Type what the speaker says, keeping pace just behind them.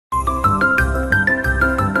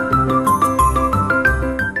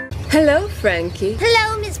Hello, Frankie.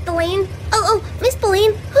 Hello, Miss Pauline. Oh, Miss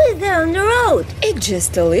Pauline, who is there on the road? It's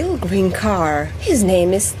just a little green car. His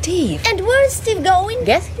name is Steve. And where is Steve going?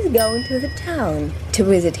 Guess he's going to the town to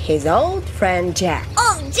visit his old friend Jack.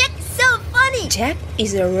 Oh, Jack is so funny. Jack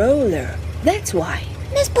is a roller. That's why.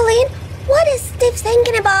 Miss Pauline, what is Steve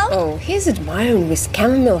thinking about? Oh, he's admiring with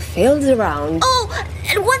chamomile fields around. Oh,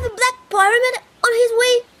 and what the black pyramid on his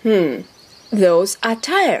way? Those are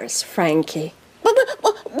tires, Frankie. But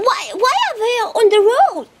why are they on the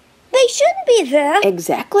road? They shouldn't be there.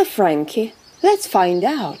 Exactly, Frankie. Let's find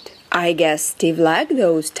out. I guess Steve liked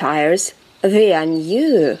those tires. They are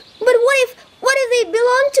new. But what if they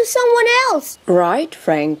belong to someone else? Right,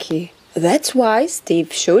 Frankie. That's why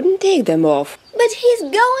Steve shouldn't take them off. But he's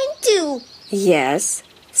going to. Yes,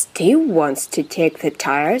 Steve wants to take the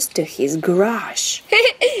tires to his garage.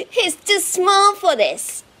 He's too small for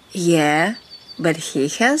this. Yeah, but he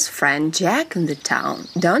has friend Jack in the town.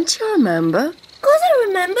 Don't you remember? Course I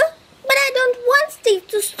remember, but I don't want Steve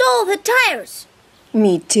to steal the tires.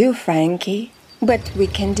 Me too, Frankie. But we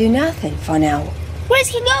can do nothing for now. Where's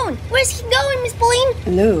he going? Where's he going, Miss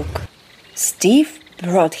Pauline? Look, Steve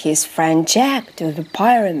brought his friend Jack to the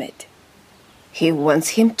pyramid. He wants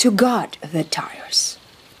him to guard the tires.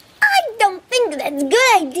 I don't think that's a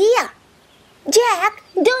good idea. Jack,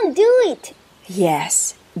 don't do it.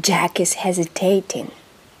 Yes, Jack is hesitating.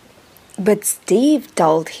 But Steve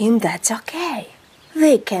told him that's okay.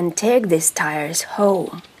 They can take these tires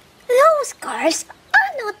home. Those cars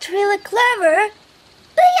are not really clever.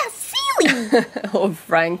 They are silly. Oh,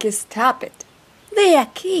 Frankie, stop it. They are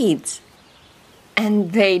kids.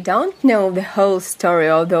 And they don't know the whole story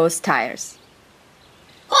of those tires.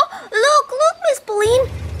 Oh, look, Miss Pauline.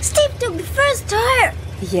 Steve took the first tire.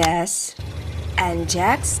 Yes, and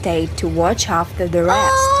Jack stayed to watch after the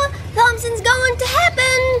rest. Oh, something's going to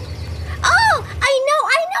happen. Oh, I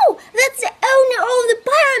know. That's the owner of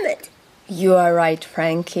the pyramid. You are right,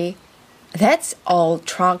 Frankie. That's old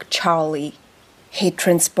truck Charlie. He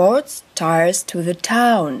transports tires to the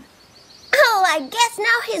town. Oh, I guess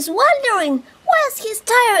now he's wondering where his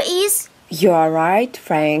tire is. You are right,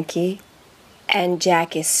 Frankie. And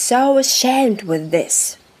Jack is so ashamed with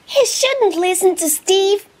this. He shouldn't listen to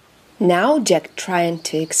Steve. Now Jack trying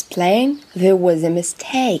to explain there was a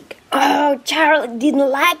mistake. Oh, Charlie didn't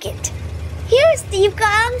like it. Here Steve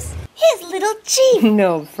comes. His little chief.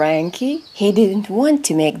 No, Frankie. He didn't want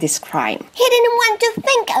to make this crime. He didn't want to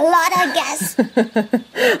think a lot, I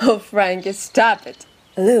guess. Oh, Frankie, stop it.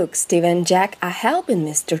 Look, Steve and Jack are helping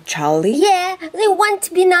Mr. Charlie. Yeah, they want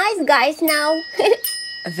to be nice guys now.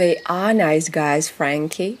 They are nice guys,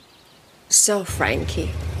 Frankie. So,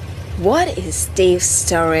 Frankie, what is Steve's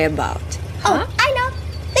story about? Huh? Oh, I know.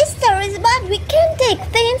 This story is about we can take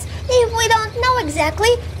things if we don't know exactly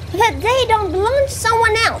that they don't belong to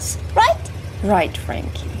someone else, right? Right,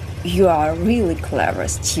 Frankie. You are a really clever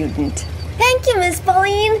student. Thank you, Miss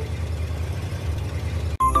Pauline.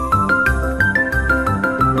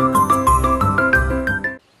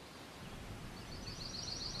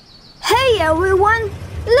 Hey, everyone.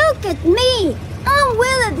 Look at me. I'm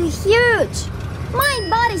Willie the Huge. My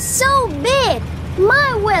body's so big.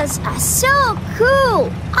 My wheels are so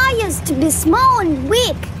cool. I used to be small and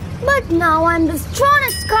weak, but now I'm the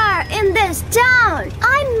strongest car in this town.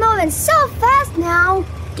 I'm moving so fast now.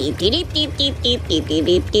 Deep deep deep deep deep deep deep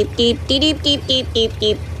deep deep deep deep deep deep deep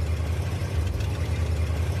deep.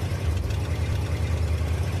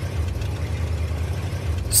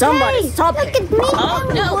 Somebody stop Look it. at me.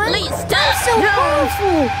 Oh, no, please stop. I'm so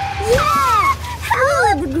powerful. Yeah.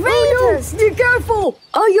 Hello, the greatest. Be careful.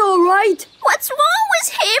 Are you all right? What's wrong with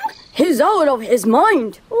him? He's out of his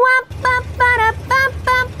mind.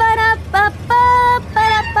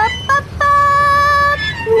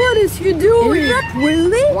 What is he doing? Is that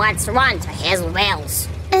Willie? What's wrong to his wheels?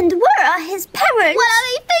 And where are his parents? What are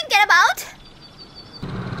they thinking about?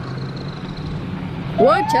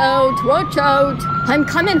 Watch out, watch out. I'm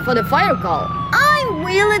coming for the fire call. I'm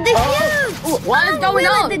Willie the Huge. What is going Willie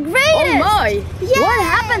on? the greatest. Oh my. Yeah. What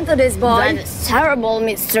happened to this boy? That is terrible,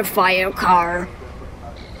 Mr. Firecar.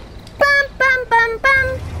 Bum, bum, bum,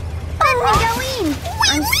 bum. Let me go in.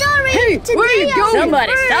 I'm sorry. Hey, Today where are you I'm going?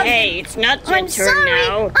 Somebody first. stop. Hey, it's not your I'm turn sorry.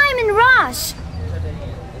 now. I'm in rush.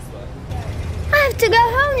 I have to go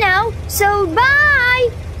home now, so bye.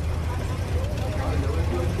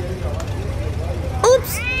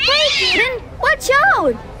 Oops. Hey, kitten. Watch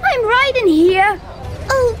out. I'm right in here.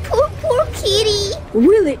 Oh, poor kitty.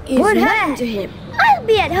 Willie is What mad. happened to him? I'll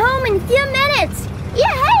be at home in a few minutes.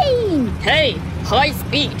 Yay! Hey, high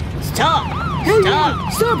speed. Stop. Hey,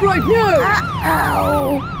 Stop. stop right now.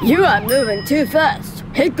 Uh-oh. You are moving too fast.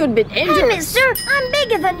 It could be Hey, dangerous. mister, I'm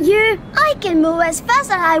bigger than you. I can move as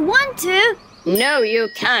fast as I want to. No, you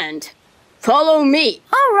can't. Follow me.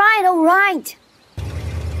 All right.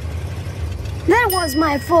 That was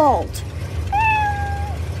my fault.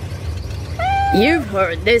 You've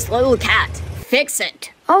heard this little cat. Fix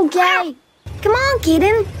it. Okay. Come on,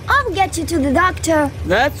 kitten. I'll get you to the doctor.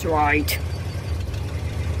 That's right.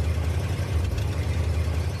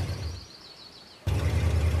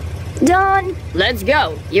 Done. Let's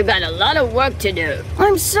go. You got a lot of work to do.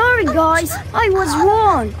 I'm sorry, guys. I was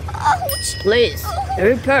wrong. Ouch! Please,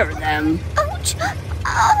 repair them. Ouch!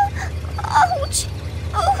 Ouch!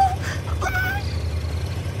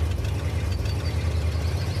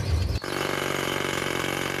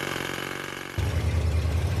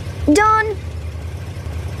 Done.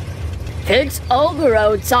 Fix all the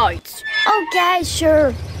road sides. Okay,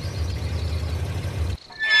 sure.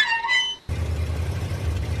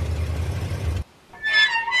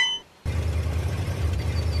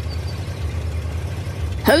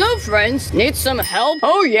 Hello, friends. Need some help?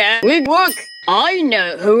 Oh, yeah. Good work. I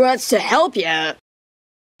know who wants to help you.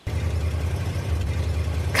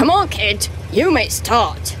 Come on, kid. You may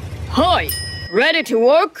start. Hi. Ready to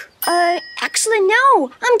work? Actually,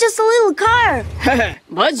 no. I'm just a little car.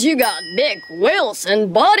 But you got big wheels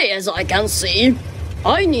and body, as I can see.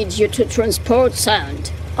 I need you to transport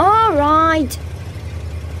sand. All right.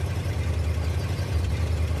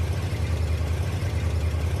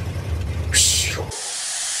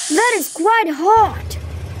 That is quite hot.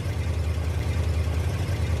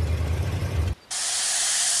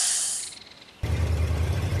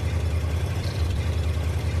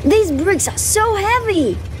 These bricks are so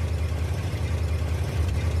heavy.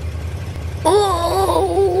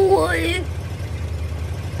 Oh.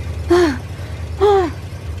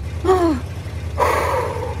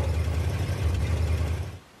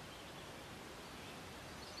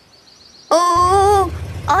 Oh,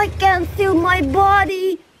 I can't feel my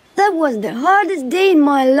body. That was the hardest day in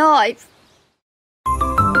my life.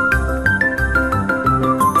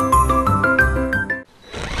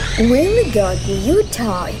 When we got to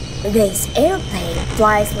Utah, this airplane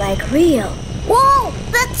flies like real. Whoa!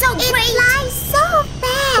 That's so great! It flies so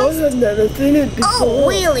fast! have never seen it Oh,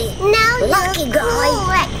 really? Now lucky guy! Cool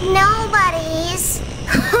like nobody is.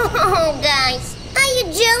 Oh, guys, are you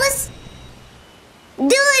jealous? Do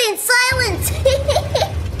it in silence!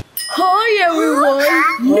 Hi,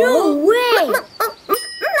 everyone. No way!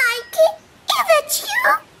 Mikey, is that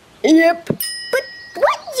you? Yep. But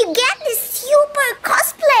where did you get this super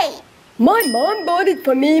cosplay? My mom bought it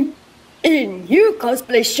for me in new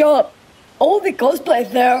cosplay shop. All the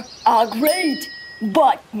cosplays there are great,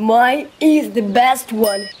 but mine is the best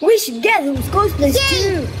one. We should get those cosplays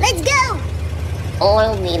Yay! Let's go!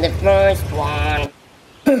 I'll be the first one.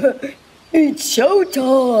 too. It's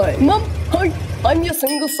showtime. Mom, hi, I'm your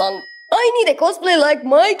single son. I need a cosplay like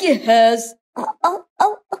Mikey has.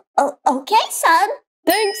 Okay, son.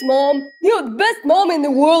 Thanks, Mom. You're the best mom in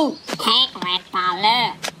the world. Hey, Grandpa,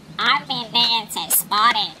 look. I've been dancing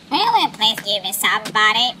spotted. Will you please give me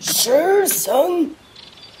somebody? Sure, son.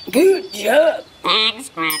 Good job. Thanks,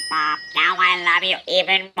 Grandpa. Now I love you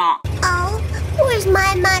even more. Oh, where's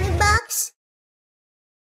my money box?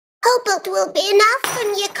 Hope it will be enough for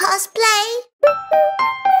your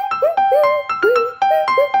cosplay.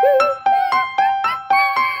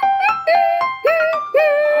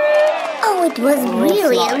 Oh, it was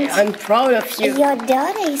brilliant. I'm proud of you. Your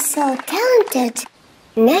daughter is so talented.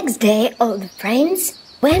 Next day, all the friends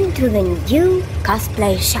went to the new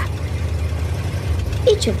cosplay shop.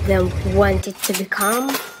 Each of them wanted to become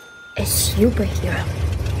a superhero.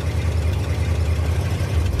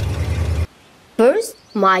 First,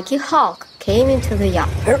 Mikey Hawk came into the yard.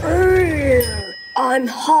 I'm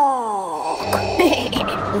Hawk.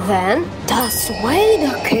 Then Darth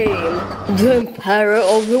Vader came, the emperor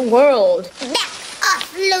of the world. Back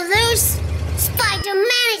off, losers!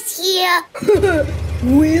 Spider-Man is here.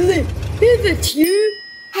 Really? Is it you?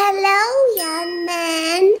 Hello, young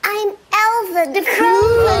man. I'm Elsa the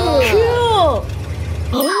Frozen. Cool.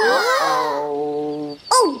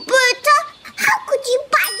 Oh, Berta, how could you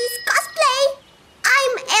buy this cosplay?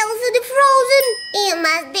 I'm Elsa the Frozen. You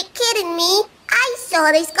must be kidding me. I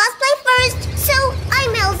saw this cosplay first, so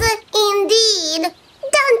I'm Elsa indeed.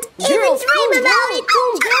 Don't even Girls, dream calm about down, it.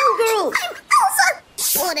 calm down, girls. I'm Elsa.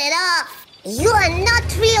 Put it off. You are not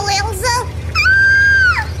real Elsa.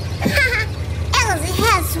 Ah! Elsa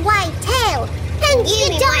has white tail, and you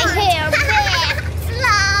don't. My hair back.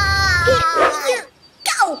 Fly.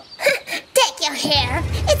 Go. Take your hair.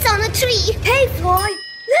 It's on a tree. Hey, Fly,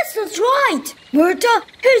 That's not right! Berta,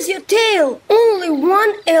 here's your tail. Only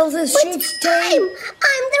one Elsa should stay.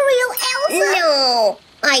 I'm the real Elsa. No,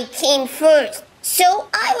 I came first. So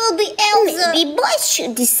I will be Elsa. Maybe boys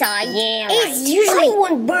should decide. Yeah, It's right. usually I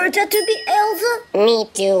want Berta to be Elsa. Me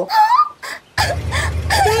too.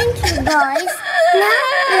 Thank you, boys. Now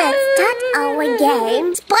let's start our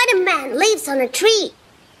game. Spider-Man lives on a tree.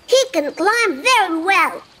 He can climb very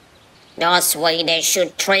well. That's why they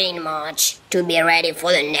should train much to be ready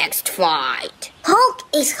for the next fight. Hulk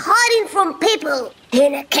is hiding from people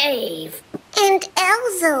in a cave. And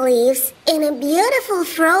Elsa lives in a beautiful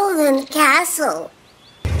frozen castle.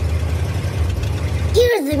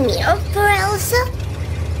 Here's the mirror for Elsa.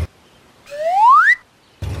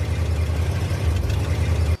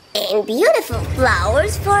 And beautiful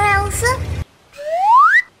flowers for Elsa.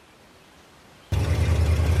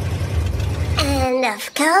 And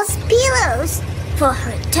of course pillows for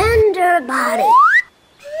her tender body.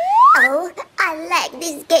 Oh, I like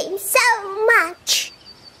this game so much.